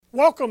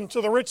Welcome to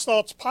the Rich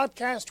Thoughts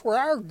Podcast, where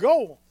our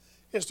goal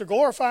is to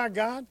glorify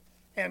God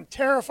and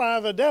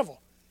terrify the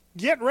devil.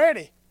 Get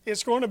ready.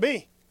 It's going to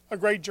be a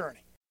great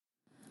journey.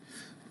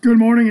 Good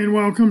morning and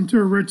welcome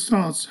to Rich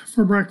Thoughts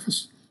for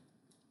Breakfast.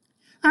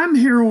 I'm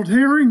Harold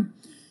Herring,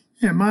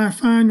 and my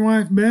fine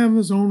wife Bev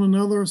is on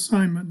another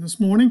assignment this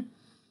morning.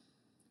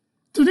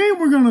 Today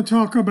we're going to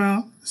talk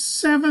about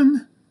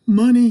 7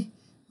 money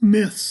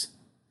myths.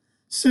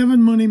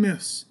 7 money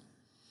myths.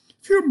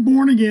 If you're a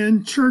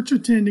born-again,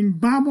 church-attending,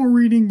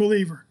 Bible-reading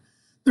believer,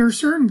 there are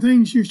certain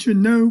things you should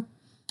know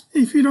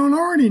if you don't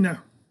already know.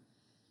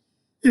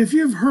 If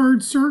you've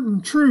heard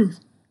certain truth,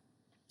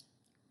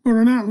 but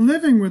are not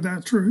living with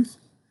that truth,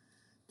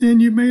 then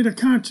you've made a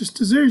conscious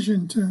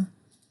decision to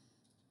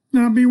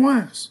not be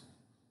wise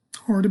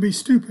or to be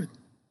stupid,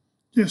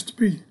 just to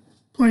be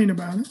plain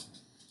about it.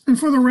 And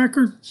for the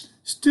record,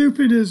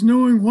 stupid is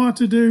knowing what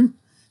to do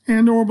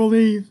and or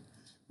believe,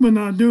 but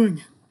not doing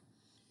it.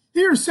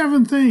 Here are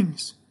 7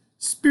 things,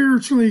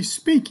 spiritually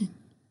speaking,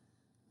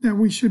 that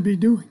we should be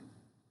doing.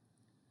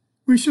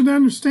 We should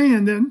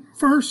understand that,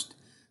 first,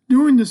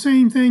 doing the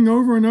same thing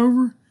over and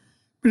over,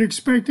 but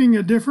expecting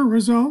a different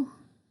result,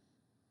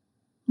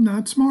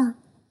 not smart.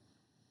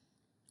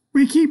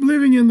 We keep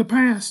living in the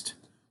past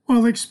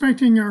while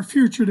expecting our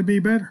future to be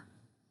better.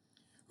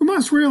 We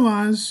must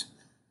realize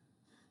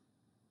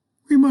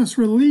we must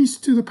release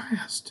to the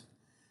past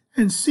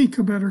and seek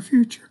a better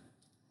future.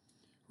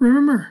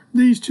 Remember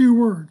these 2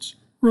 words,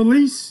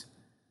 release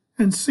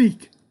and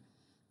seek.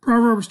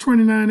 Proverbs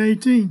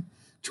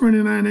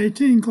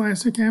 29:18,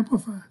 Classic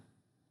Amplified.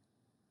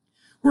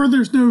 Where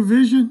there's no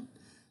vision,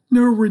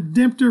 no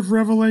redemptive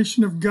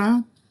revelation of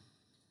God,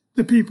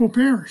 the people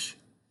perish.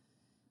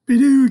 But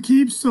he who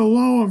keeps the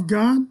law of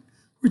God,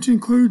 which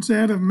includes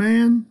that of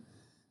man,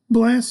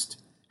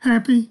 blessed,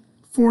 happy,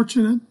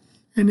 fortunate,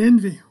 and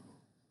enviable,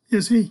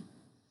 is he.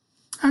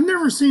 I've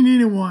never seen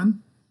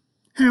anyone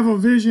have a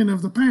vision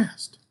of the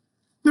past.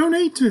 No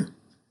need to.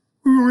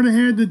 We've already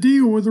had to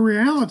deal with the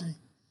reality,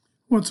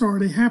 what's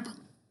already happened.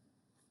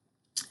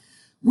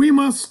 We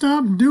must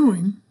stop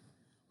doing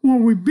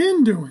what we've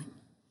been doing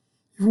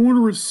if we want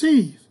to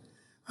receive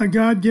a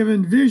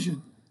God-given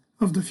vision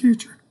of the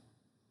future.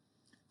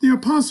 The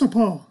Apostle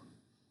Paul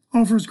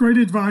offers great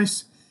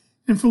advice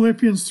in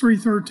Philippians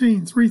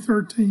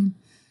 3:13,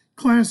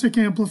 Classic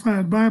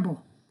Amplified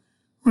Bible,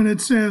 when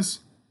it says,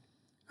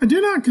 I do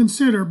not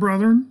consider,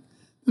 brethren,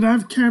 that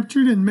I've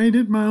captured and made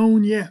it my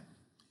own yet.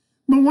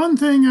 But one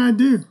thing I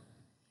do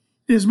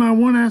is my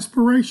one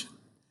aspiration,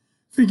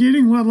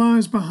 forgetting what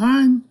lies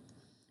behind,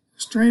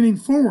 straining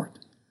forward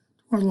to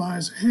what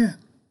lies ahead.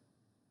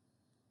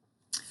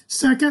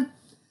 Second,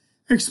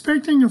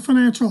 expecting a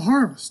financial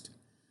harvest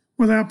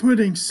without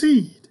putting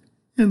seed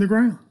in the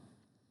ground.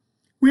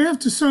 We have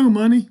to sow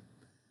money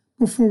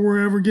before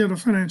we ever get a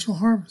financial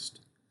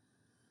harvest.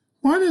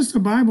 Why does the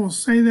Bible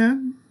say that?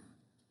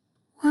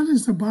 Why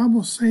does the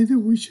Bible say that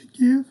we should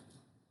give?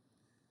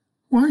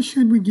 Why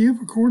should we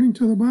give according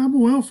to the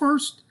Bible? Well,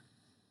 first,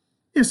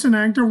 it's an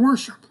act of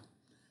worship,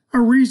 a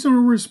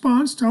reasonable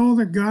response to all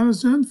that God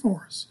has done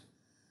for us.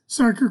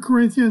 2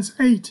 Corinthians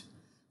 8,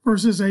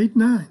 verses 8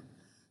 and 9.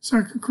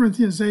 2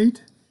 Corinthians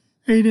 8,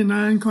 8 and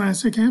 9,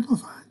 Classic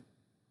Amplified.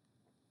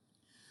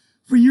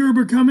 For you are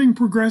becoming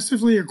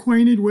progressively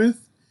acquainted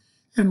with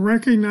and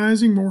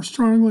recognizing more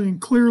strongly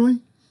and clearly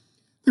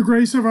the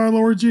grace of our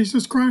Lord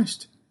Jesus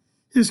Christ,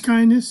 his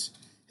kindness,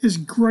 his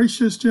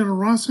gracious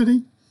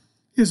generosity,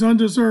 his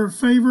undeserved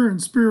favor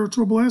and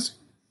spiritual blessing,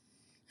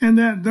 and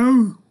that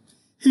though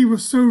he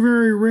was so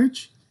very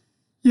rich,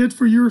 yet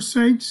for your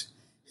sakes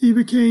he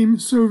became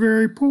so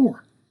very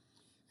poor,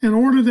 in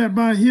order that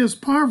by his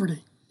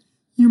poverty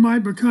you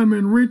might become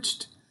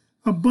enriched,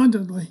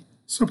 abundantly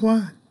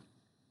supplied.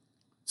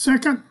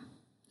 Second,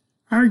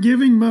 our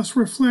giving must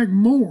reflect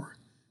more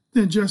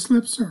than just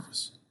lip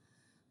service.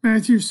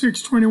 Matthew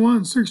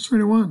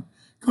 6:21,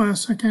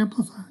 Classic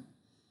Amplified.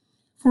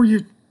 For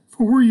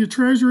where your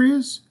treasure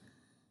is,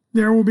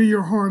 there will be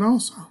your heart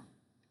also.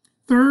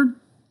 Third,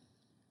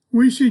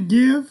 we should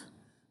give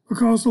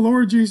because the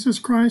Lord Jesus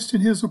Christ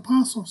and his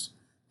apostles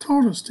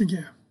taught us to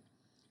give.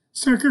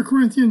 2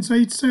 Corinthians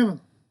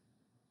 8:7.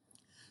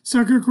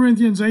 2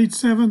 Corinthians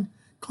 8:7,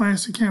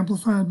 Classic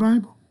Amplified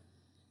Bible.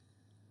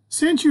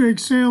 Since you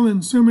excel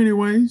in so many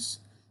ways,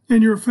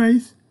 in your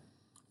faith,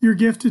 your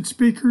gifted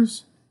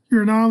speakers,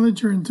 your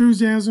knowledge, your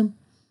enthusiasm,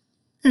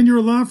 and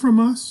your love from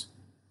us,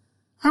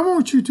 I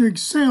want you to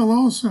excel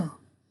also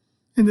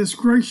in this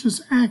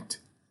gracious act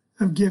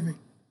of giving.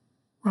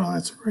 Well,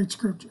 that's a great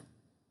scripture.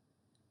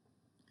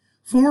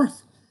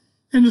 Fourth,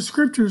 in the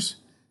scriptures,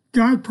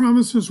 God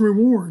promises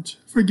rewards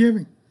for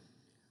giving.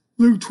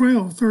 Luke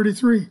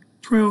 12:33,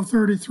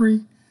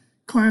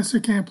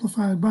 Classic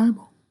Amplified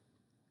Bible.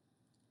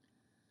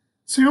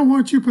 Sell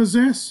what you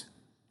possess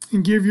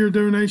and give your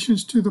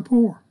donations to the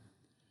poor.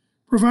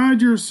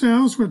 Provide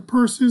yourselves with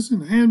purses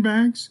and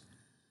handbags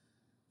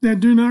that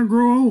do not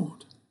grow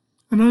old,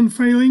 an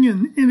unfailing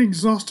and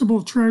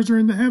inexhaustible treasure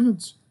in the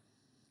heavens,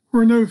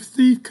 where no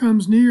thief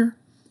comes near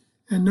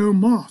and no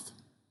moth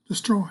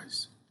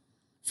destroys.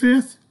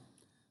 Fifth,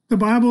 the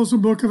Bible is a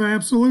book of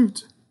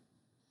absolutes.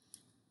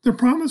 The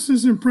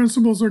promises and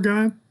principles of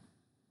God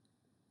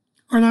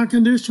are not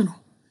conditional,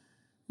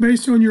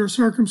 based on your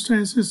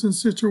circumstances and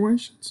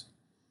situations.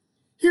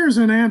 Here's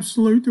an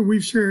absolute that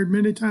we've shared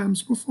many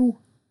times before.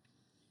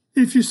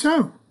 If you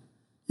sow,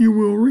 you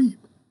will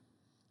reap.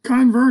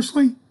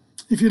 Conversely,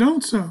 if you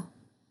don't sow,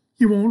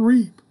 you won't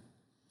reap.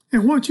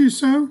 And what you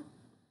sow,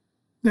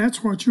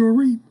 that's what you'll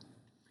reap.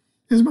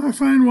 As my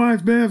fine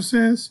wife Bev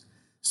says,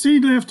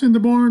 seed left in the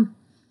barn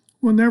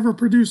will never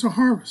produce a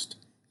harvest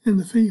in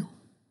the field.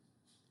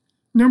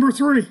 Number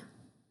 3,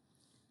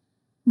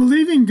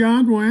 believing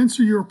God will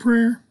answer your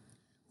prayer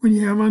when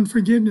you have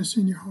unforgiveness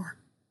in your heart.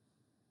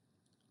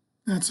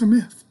 That's a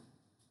myth.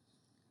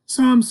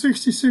 Psalm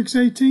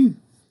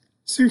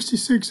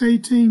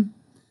 66:18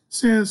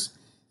 says,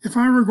 if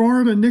I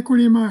regard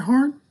iniquity in my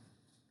heart,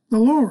 the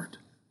Lord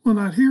will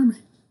not hear me.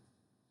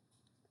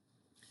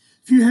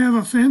 If you have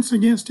offense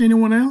against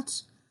anyone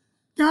else,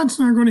 God's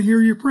not going to hear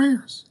your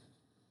prayers.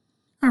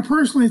 I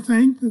personally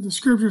think that the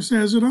scripture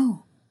says it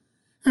all.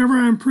 I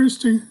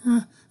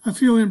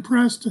feel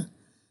impressed to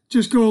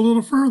just go a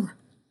little further.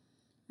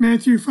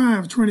 Matthew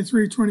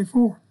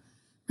 5:23-24.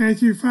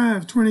 Matthew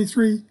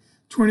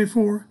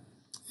 5:23-24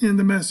 in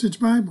the Message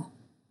Bible.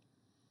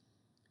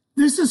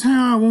 This is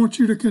how I want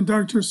you to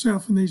conduct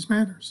yourself in these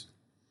matters.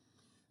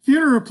 If you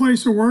enter a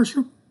place of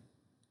worship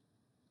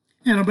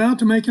and about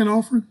to make an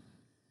offering,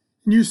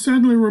 and you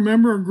suddenly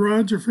remember a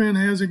grudge a friend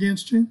has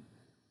against you,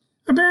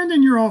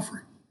 abandon your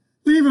offering.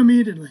 Leave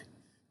immediately.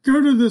 Go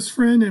to this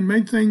friend and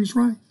make things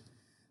right.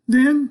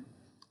 Then,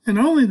 and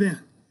only then,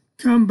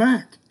 come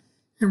back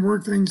and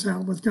work things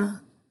out with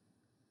God.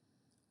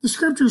 The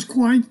scripture is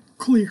quite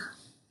clear.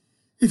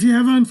 If you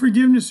have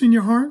unforgiveness in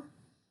your heart,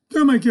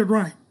 go make it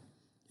right,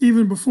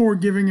 even before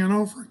giving an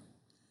offering.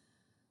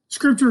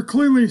 Scripture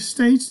clearly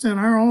states that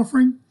our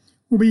offering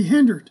will be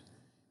hindered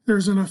if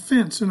there's an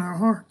offense in our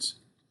hearts.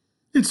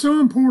 It's so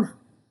important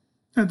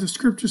that the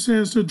scripture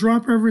says to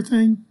drop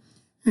everything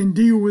and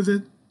deal with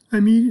it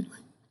immediately.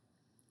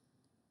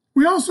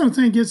 We also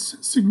think it's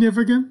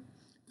significant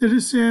that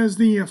it says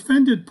the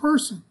offended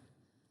person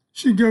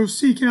should go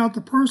seek out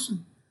the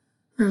person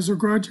who has a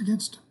grudge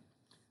against him.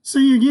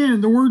 See again,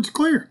 the word's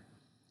clear.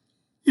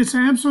 It's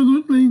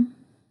absolutely,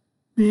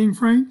 being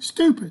frank,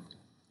 stupid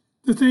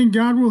to think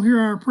God will hear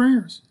our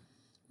prayers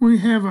when we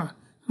have an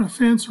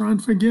offense or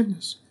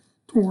unforgiveness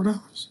toward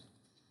others.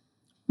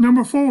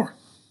 Number 4,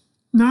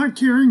 not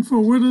caring for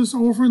widows,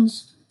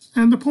 orphans,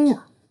 and the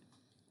poor.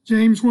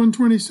 James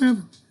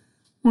 1:27.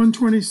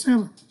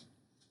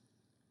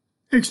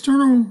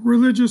 External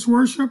religious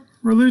worship,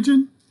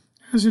 religion,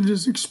 as it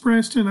is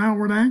expressed in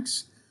outward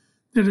acts,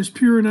 that is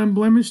pure and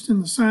unblemished in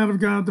the sight of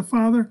God the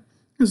Father,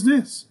 is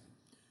this: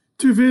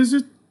 to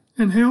visit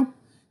and help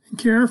and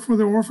care for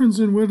the orphans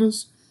and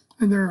widows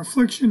and their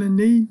affliction and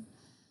need,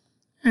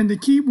 and to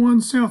keep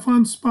oneself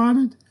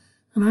unspotted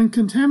and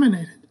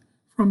uncontaminated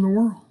from the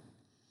world.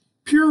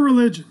 Pure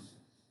religion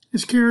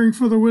is caring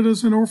for the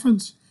widows and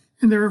orphans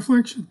in their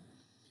affliction,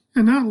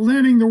 and not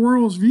letting the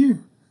world's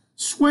view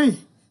sway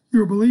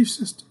your belief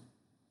system.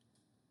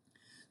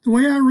 The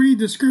way I read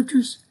the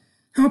scriptures,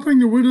 helping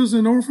the widows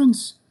and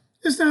orphans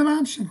is not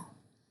optional.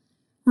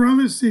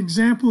 Rather, it's the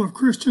example of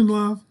Christian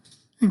love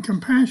and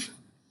compassion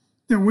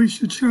that we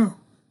should show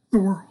the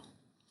world.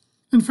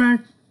 In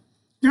fact,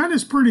 God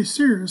is pretty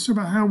serious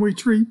about how we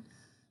treat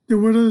the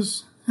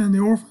widows and the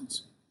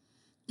orphans.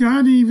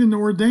 God even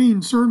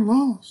ordained certain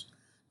laws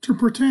to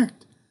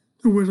protect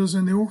the widows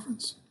and the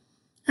orphans.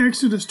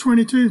 Exodus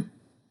 22,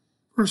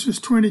 verses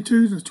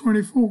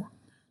 22-24.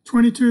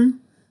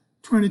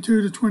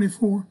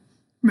 22-24,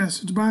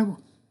 Message Bible.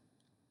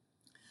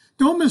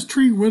 Don't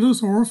mistreat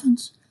widows or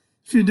orphans.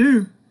 If you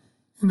do,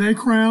 and they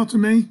cry out to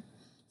me,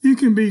 you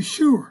can be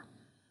sure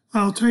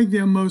I'll take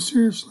them most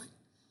seriously.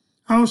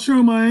 I'll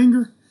show my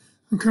anger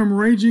and come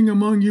raging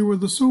among you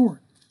with the sword,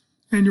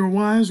 and your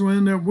wives will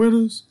end up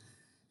widows,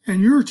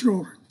 and your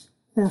children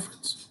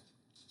orphans.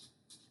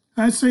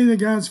 I'd say that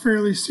God's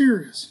fairly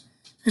serious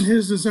in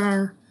his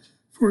desire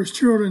for his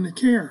children to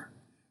care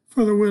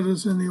for the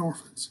widows and the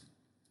orphans.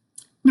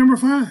 Number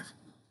 5,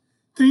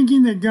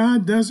 thinking that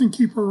God doesn't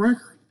keep a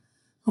record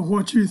of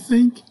what you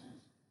think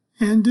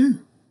and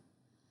do.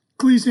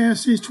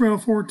 Ecclesiastes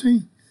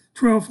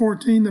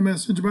 12:14, the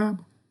Message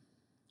Bible.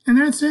 And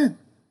that's it.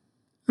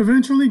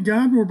 Eventually,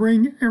 God will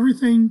bring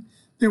everything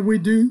that we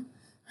do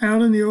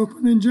out in the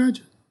open and judge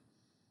it,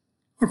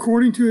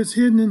 according to its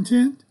hidden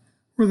intent,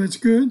 whether it's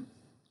good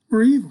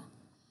or evil.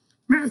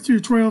 Matthew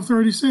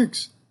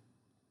 12:36,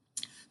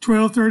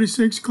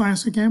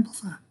 Classic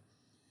Amplified.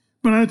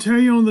 But I tell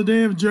you, on the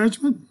day of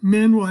judgment,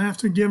 men will have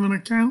to give an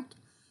account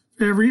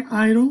for every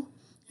idle,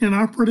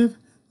 inoperative,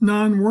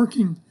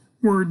 non-working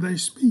word they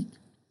speak.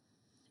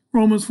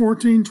 Romans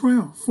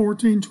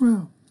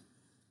 14:12.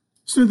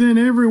 So then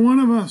every one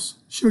of us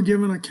shall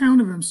give an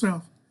account of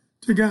himself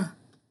to God.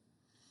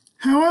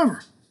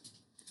 However,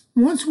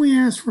 once we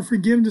ask for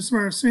forgiveness of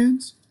our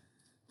sins,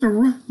 the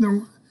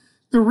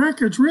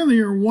records really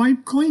are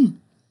wiped clean.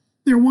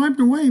 They're wiped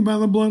away by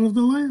the blood of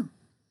the Lamb.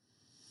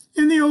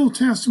 In the Old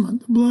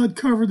Testament, the blood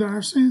covered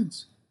our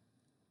sins.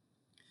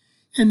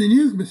 In the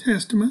New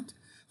Testament,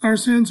 our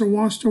sins are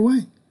washed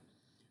away,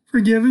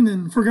 forgiven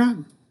and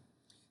forgotten.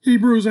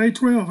 Hebrews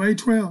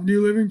 8:12,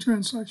 New Living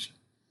Translation.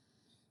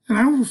 And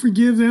I will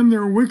forgive them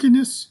their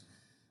wickedness,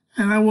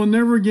 and I will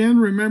never again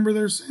remember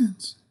their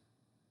sins.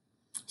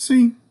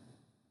 See,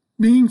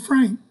 being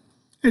frank,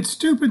 it's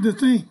stupid to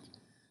think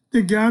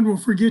that God will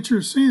forget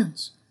your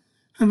sins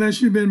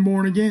unless you've been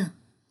born again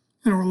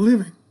and are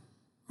living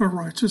a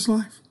righteous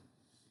life.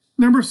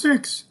 Number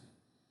 6,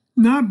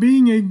 not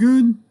being a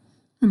good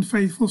and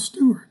faithful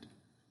steward.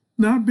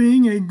 Not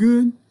being a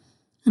good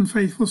and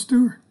faithful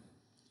steward.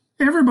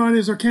 Everybody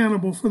is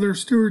accountable for their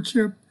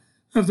stewardship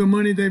of the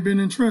money they've been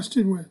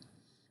entrusted with,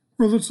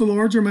 whether it's a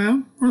large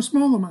amount or a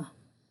small amount.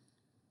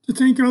 To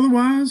think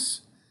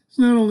otherwise is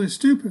not only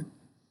stupid,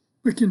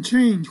 but can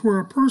change where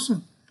a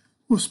person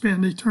will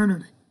spend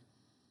eternity.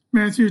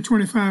 Matthew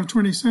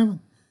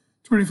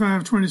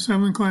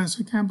 25:27,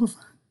 Classic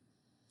Amplified.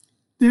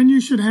 Then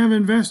you should have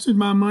invested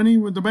my money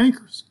with the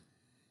bankers,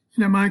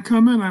 and at my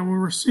coming I will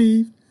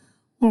receive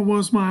what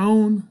was my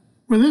own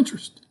with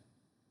interest.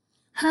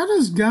 How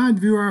does God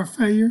view our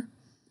failure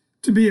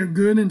to be a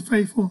good and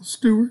faithful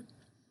steward?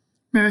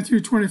 Matthew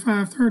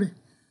 25:30,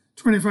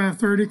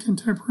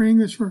 Contemporary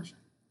English Version.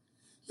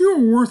 You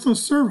are a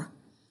worthless servant,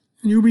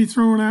 and you'll be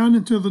thrown out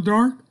into the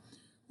dark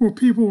where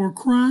people will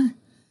cry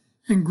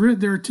and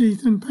grit their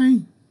teeth in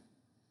pain.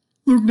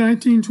 Luke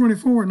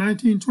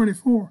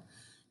 19:24,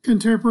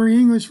 Contemporary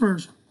English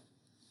Version.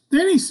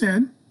 Then he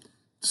said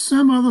to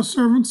some other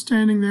servant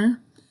standing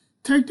there,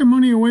 take the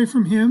money away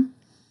from him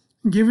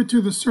and give it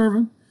to the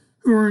servant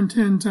who earned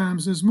 10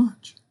 times as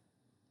much.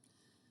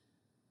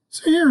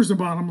 So here's the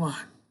bottom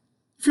line.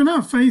 If you're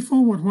not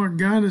faithful with what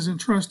God has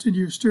entrusted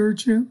your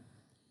stewardship,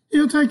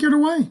 He'll take it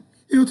away.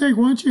 He'll take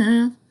what you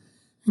have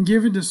and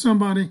give it to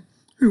somebody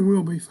who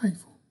will be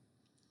faithful.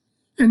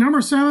 And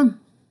number 7,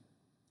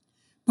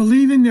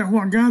 believing that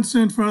what God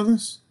sent for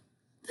others,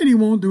 that He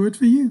won't do it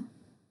for you.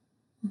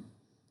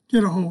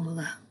 Get a hold of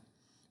that.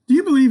 Do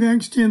you believe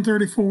Acts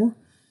 10:34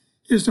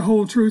 is the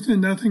whole truth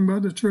and nothing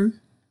but the truth?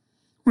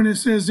 When it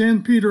says,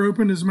 then Peter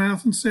opened his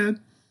mouth and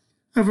said,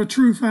 of a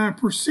truth I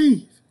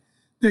perceive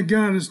that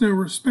God is no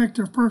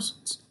respecter of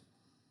persons.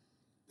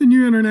 The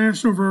New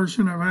International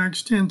Version of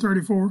Acts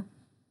 10:34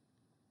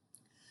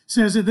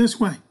 says it this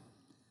way.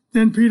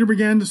 Then Peter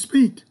began to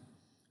speak.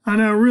 I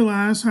now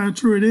realize how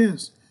true it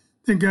is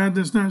that God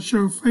does not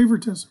show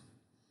favoritism.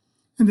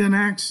 And then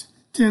Acts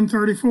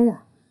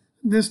 10:34,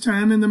 this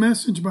time in the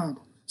Message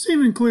Bible. It's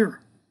even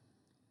clearer.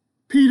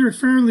 Peter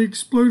fairly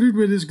exploded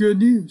with his good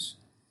news.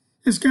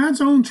 It's God's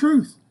own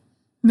truth.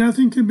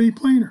 Nothing could be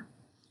plainer.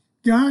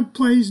 God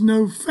plays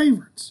no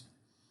favorites.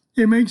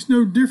 It makes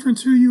no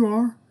difference who you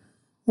are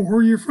or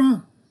where you're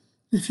from.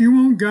 If you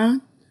want God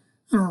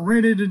and are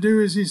ready to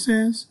do as He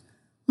says,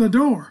 the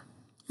door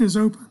is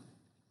open.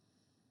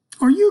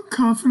 Are you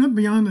confident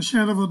beyond a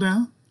shadow of a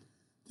doubt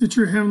that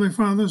your Heavenly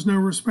Father is no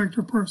respecter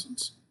of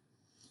persons?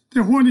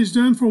 That what He's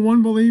done for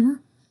one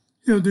believer,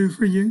 He'll do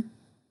for you?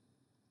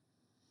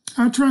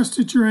 I trust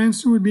that your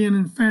answer would be an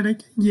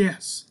emphatic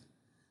yes.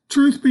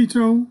 Truth be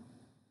told,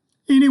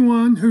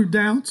 anyone who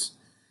doubts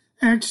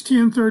Acts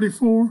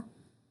 10:34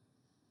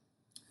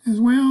 as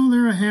well,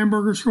 they're a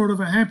hamburger short of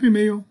a Happy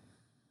Meal,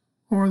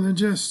 or they're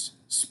just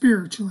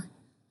spiritually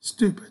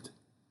stupid.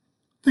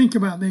 Think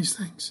about these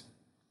things.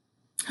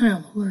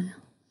 Hallelujah.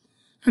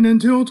 And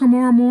until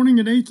tomorrow morning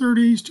at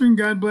 8:30 Eastern,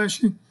 God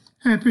bless you.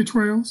 Happy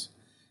trails.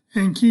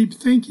 And keep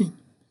thinking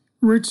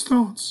rich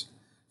thoughts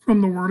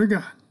from the Word of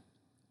God.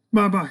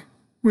 Bye-bye.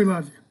 We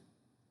love you.